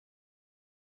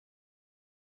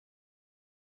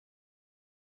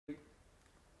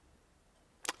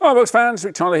Hi Box fans,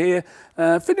 Rick Tyler here.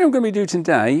 Video I'm going to be doing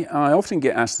today, I often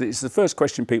get asked, it's the first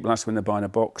question people ask when they're buying a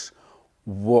box,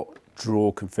 what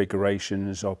drawer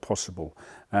configurations are possible?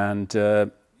 And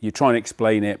you try and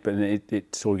explain it, but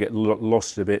it sort of gets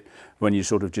lost a bit when you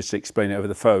sort of just explain it over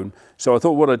the phone. So I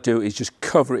thought what I'd do is just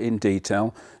cover it in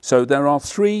detail. So there are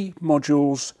 3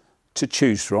 modules to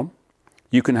choose from.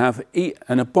 You can have,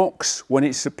 and a box when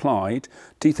it's supplied,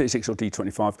 D36 or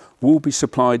D25, will be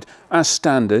supplied as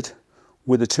standard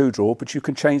with a 2 drawer, but you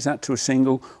can change that to a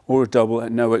single or a double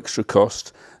at no extra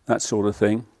cost, that sort of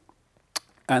thing.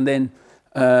 And then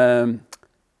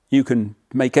you can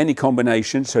make any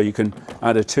combination, so you can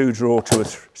add a 2 drawer to a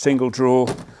single drawer,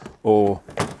 or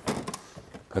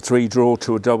a 3 drawer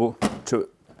to a double,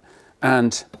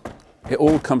 and it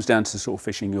all comes down to the sort of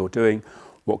fishing you're doing,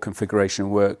 what configuration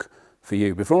work for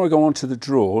you. Before I go on to the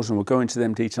drawers, and we'll go into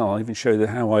them detail, I'll even show you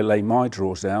how I lay my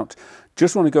drawers out,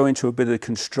 just want to go into a bit of the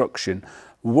construction.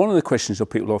 One of the questions that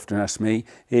people often ask me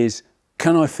is,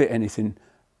 can I fit anything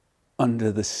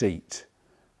under the seat?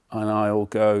 And I'll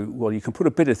go, well, you can put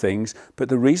a bit of things, but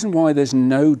the reason why there's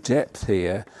no depth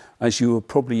here, as you are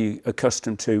probably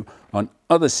accustomed to on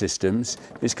other systems,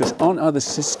 is because on other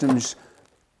systems,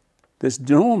 there's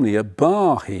normally a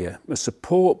bar here, a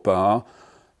support bar,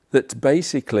 that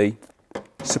basically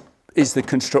is the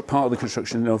part of the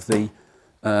construction of the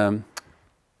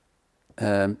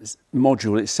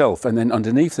module itself, and then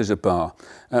underneath there's a bar.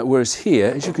 Whereas here,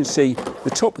 as you can see,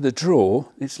 the top of the drawer,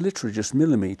 it's literally just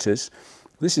millimetres.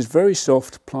 This is very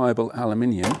soft, pliable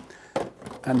aluminium,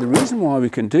 and the reason why we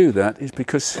can do that is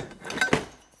because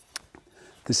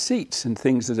the seats and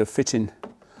things that are fitting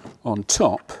on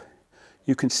top,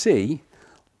 you can see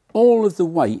all of the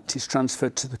weight is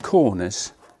transferred to the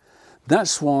corners.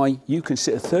 That's why you can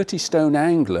sit a 30-stone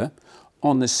angler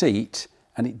on the seat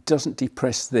and it doesn't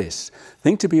depress this.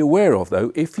 Thing to be aware of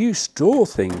though, if you store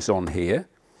things on here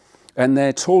and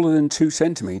they're taller than 2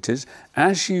 centimetres,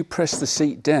 as you press the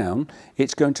seat down,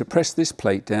 it's going to press this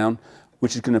plate down,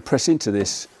 which is going to press into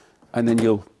this, and then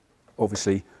you'll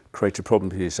obviously create a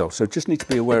problem for yourself. So just need to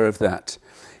be aware of that.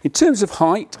 In terms of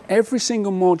height, every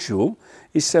single module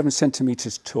is 7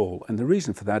 centimetres tall, and the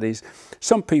reason for that is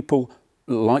some people,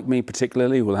 like me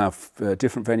particularly, will have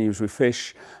different venues with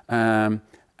fish,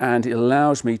 and it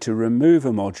allows me to remove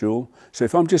a module. So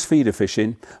if I'm just feeder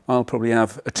fishing, I'll probably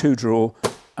have a 2 drawer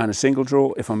and a single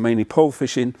drawer. If I'm mainly pole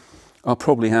fishing, I'll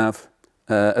probably have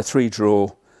a 3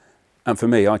 drawer, and for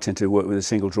me, I tend to work with a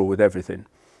single drawer with everything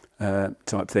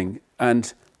type thing.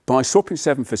 And by swapping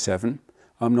 7 for 7,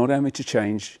 I'm not having to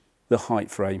change the height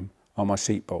frame on my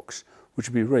seat box, which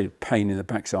would be really a pain in the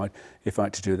backside if I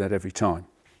had to do that every time.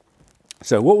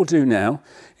 So what we'll do now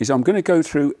is I'm going to go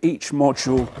through each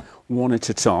module one at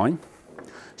a time,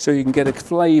 so you can get a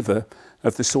flavour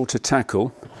of the sort of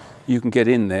tackle you can get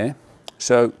in there.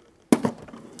 So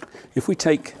if we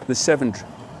take the 7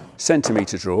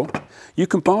 centimetre drawer, you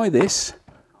can buy this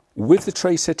with the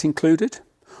tray set included,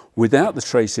 without the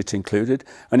tray set included,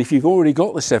 and if you've already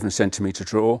got the 7 centimetre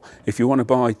drawer, if you want to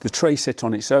buy the tray set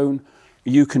on its own,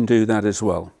 you can do that as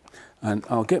well. And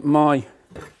I'll get my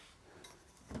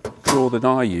drawer that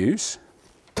I use,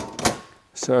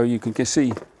 so you can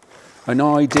see an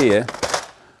idea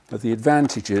of the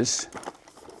advantages.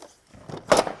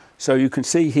 So you can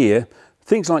see here,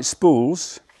 things like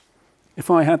spools,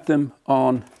 if I had them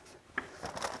on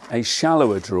a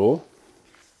shallower drawer,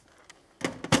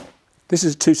 this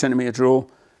is a 2 centimetre drawer,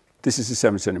 this is a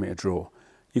 7 centimetre drawer.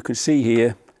 You can see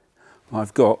here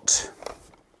I've got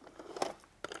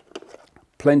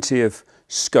plenty of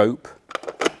scope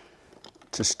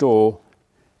to store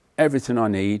everything I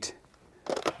need,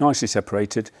 nicely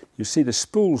separated. You see the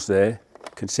spools there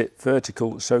can sit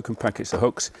vertical, so can packets of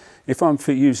hooks. If I'm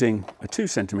using a 2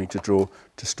 centimetre drawer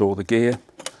to store the gear,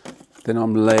 then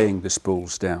I'm laying the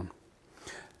spools down.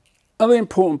 Other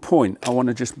important point I want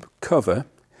to just cover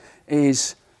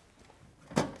is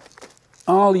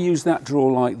I'll use that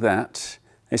drawer like that.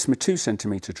 It's my 2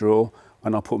 centimetre drawer,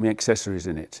 and I'll put my accessories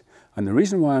in it. And the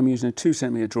reason why I'm using a 2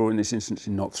 centimetre drawer in this instance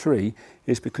and not 3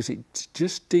 is because it's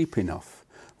just deep enough,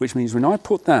 which means when I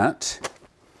put that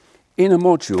in a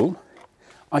module,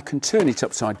 I can turn it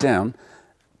upside down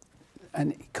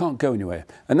and it can't go anywhere.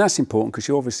 And that's important because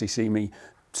you obviously see me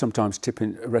sometimes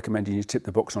recommending you tip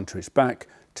the box onto its back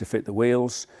to fit the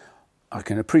wheels. I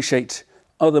can appreciate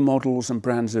other models and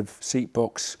brands of seat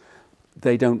box.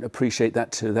 They don't appreciate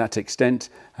that to that extent,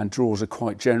 and drawers are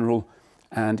quite general.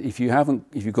 And if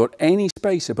you've got any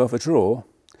space above a drawer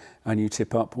and you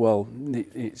tip up, well,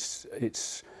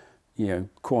 it's you know,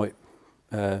 quite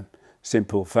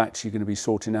simple facts. You're going to be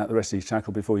sorting out the rest of your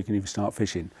tackle before you can even start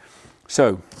fishing.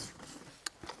 So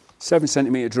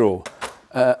 7cm drawer.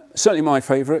 Certainly my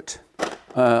favourite.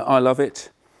 I love it.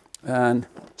 And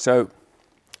so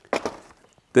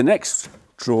the next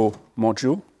drawer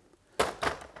module,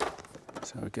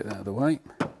 so I'll get that out of the way,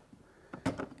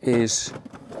 is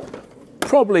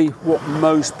probably what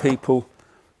most people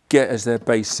get as their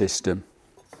base system.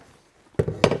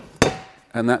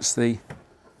 And that's the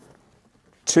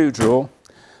 2 drawer.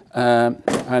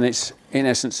 And it's in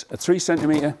essence a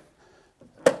 3cm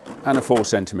and a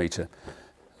 4cm.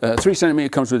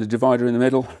 3cm comes with a divider in the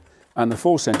middle, and the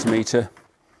 4cm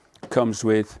comes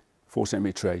with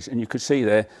 4cm trays. And you can see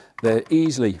there, they're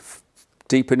easily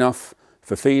deep enough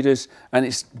for feeders, and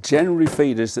it's generally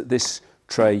feeders that this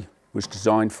tray was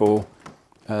designed for,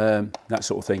 that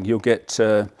sort of thing. You'll get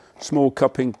small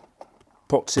cupping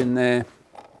pots in there,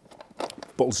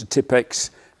 bottles of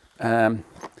Tipex.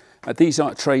 These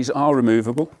trays are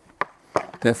removable.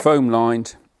 They're foam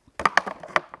lined.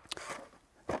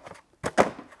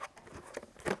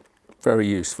 Very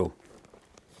useful.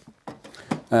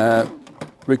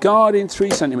 Regarding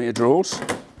 3cm drawers,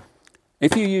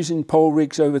 if you're using pole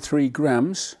rigs over 3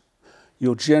 grams,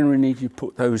 you'll generally need to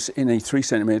put those in a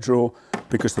 3cm drawer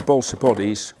because the balsa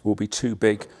bodies will be too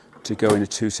big to go in a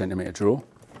 2cm drawer.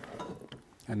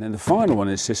 And then the final one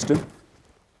in the system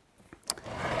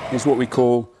is what we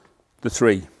call the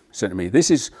 3cm. This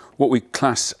is what we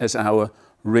class as our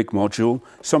rig module.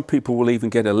 Some people will even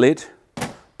get a lid,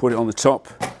 put it on the top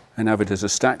and have it as a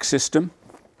stack system.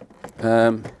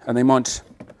 And they might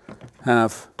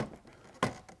have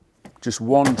just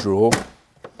one drawer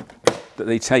that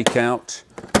they take out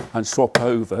and swap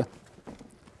over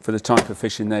for the type of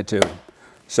fishing they're doing.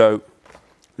 So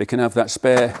they can have that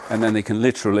spare, and then they can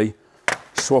literally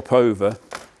swap over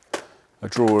a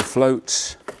drawer of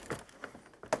floats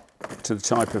to the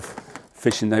type of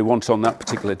fishing they want on that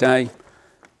particular day,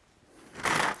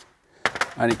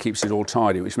 and it keeps it all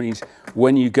tidy, which means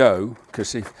when you go,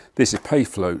 because if this is pay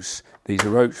floats, these are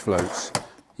roach floats,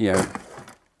 you know,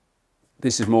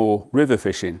 this is more river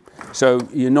fishing, so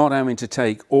you're not having to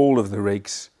take all of the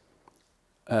rigs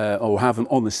or have them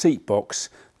on the seat box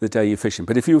the day you're fishing.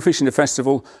 But if you were fishing a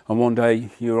festival and one day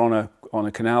you're on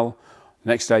a canal, the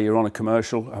next day you're on a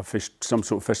commercial, I've fished some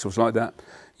sort of festivals like that,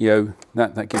 you know,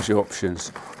 that gives you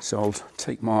options. So I'll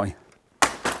take my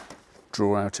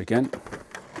drawer out again.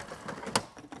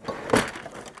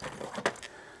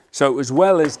 So as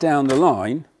well as down the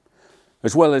line,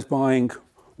 as well as buying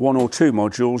 1 or 2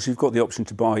 modules, you've got the option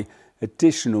to buy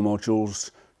additional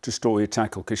modules to store your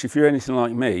tackle. Because if you're anything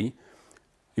like me,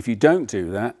 if you don't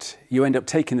do that, you end up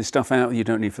taking the stuff out that you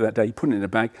don't need for that day, you put it in a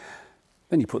bag,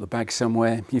 then you put the bag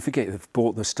somewhere, you forget you've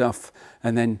bought the stuff,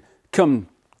 and then come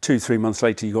 2-3 months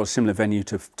later, you've got a similar venue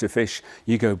to fish,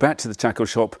 you go back to the tackle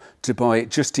shop to buy it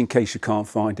just in case you can't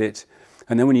find it.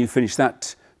 And then when you finish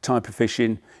that type of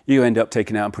fishing, you end up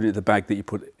taking it out and putting it in the bag that you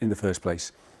put in the first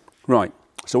place. Right,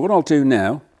 so what I'll do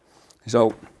now is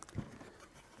I'll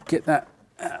get that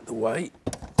out of the way,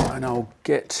 and I'll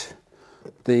get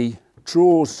the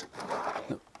drawers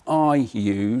that I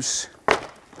use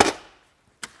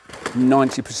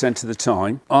 90% of the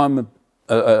time. I'm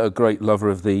a great lover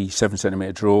of the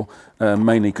 7cm drawer,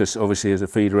 mainly because obviously as a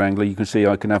feeder angler you can see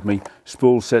I can have my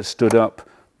spool set stood up,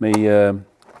 my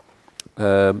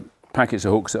packets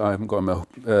of hooks that I haven't got in my,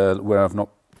 where I've not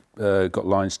got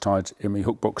lines tied in my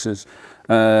hook boxes,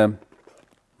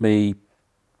 me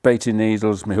baiting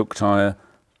needles, my hook tire,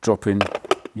 dropping,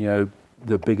 you know,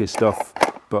 the bigger stuff,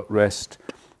 butt rest,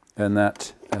 and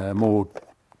that, more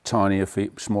tinier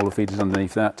smaller feeders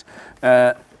underneath that,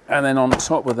 and then on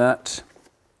top of that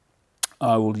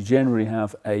I will generally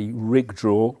have a rig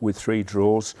drawer with 3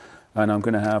 drawers, and I'm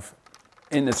going to have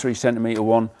in the 3cm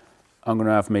one, I'm going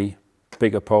to have me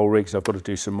bigger pole rigs. I've got to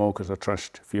do some more because I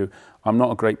trashed a few. I'm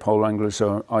not a great pole angler,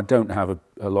 so I don't have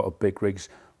a lot of big rigs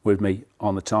with me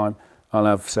on the time. I'll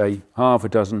have, say, half a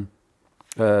dozen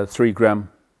 3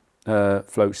 gram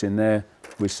floats in there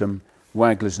with some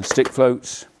wagglers and stick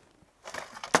floats.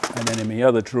 And then in my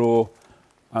other drawer,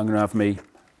 I'm going to have me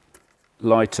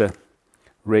lighter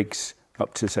rigs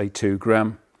up to, say, 2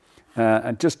 gram.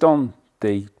 And just on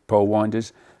the pole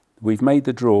winders, we've made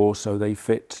the drawer so they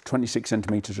fit 26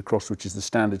 centimetres across, which is the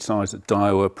standard size that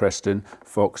Daiwa, Preston,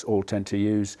 Fox all tend to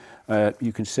use.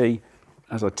 You can see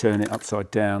as I turn it upside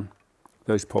down,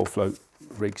 those pole float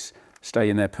rigs stay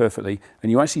in there perfectly.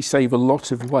 And you actually save a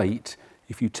lot of weight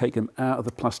if you take them out of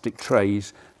the plastic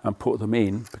trays and put them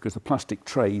in, because the plastic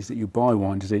trays that you buy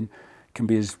winders in can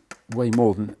be way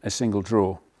more than a single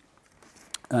drawer.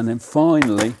 And then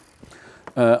finally,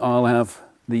 I'll have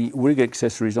the rig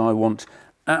accessories I want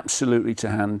absolutely to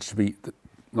hand, to be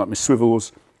like my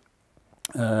swivels,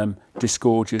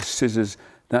 disgorgers, scissors,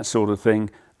 that sort of thing.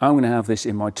 I'm going to have this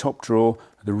in my top drawer.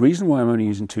 The reason why I'm only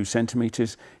using 2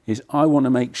 centimetres is I want to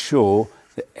make sure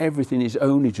that everything is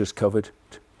only just covered.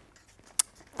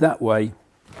 That way,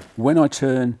 when I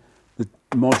turn the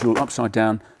module upside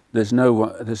down, there's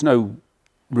no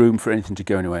room for anything to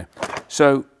go anywhere.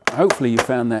 So hopefully you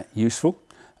found that useful.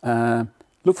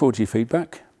 Look forward to your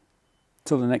feedback.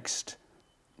 Till the next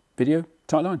video,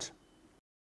 tight lines.